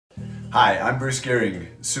Hi, I'm Bruce Gearing,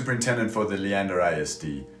 Superintendent for the Leander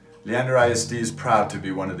ISD. Leander ISD is proud to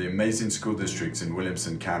be one of the amazing school districts in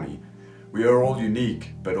Williamson County. We are all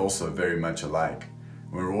unique, but also very much alike.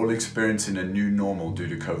 We're all experiencing a new normal due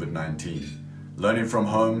to COVID-19. Learning from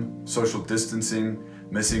home, social distancing,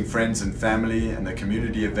 missing friends and family, and the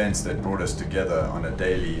community events that brought us together on a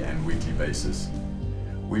daily and weekly basis.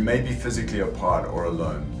 We may be physically apart or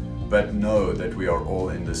alone, but know that we are all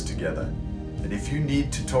in this together. And if you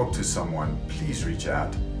need to talk to someone, please reach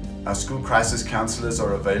out. Our school crisis counselors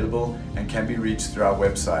are available and can be reached through our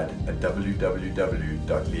website at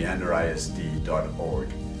www.leanderisd.org.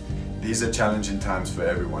 These are challenging times for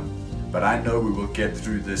everyone, but I know we will get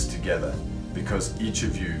through this together because each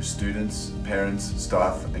of you, students, parents,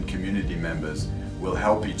 staff, and community members, will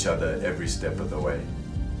help each other every step of the way.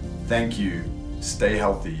 Thank you. Stay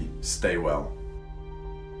healthy, stay well.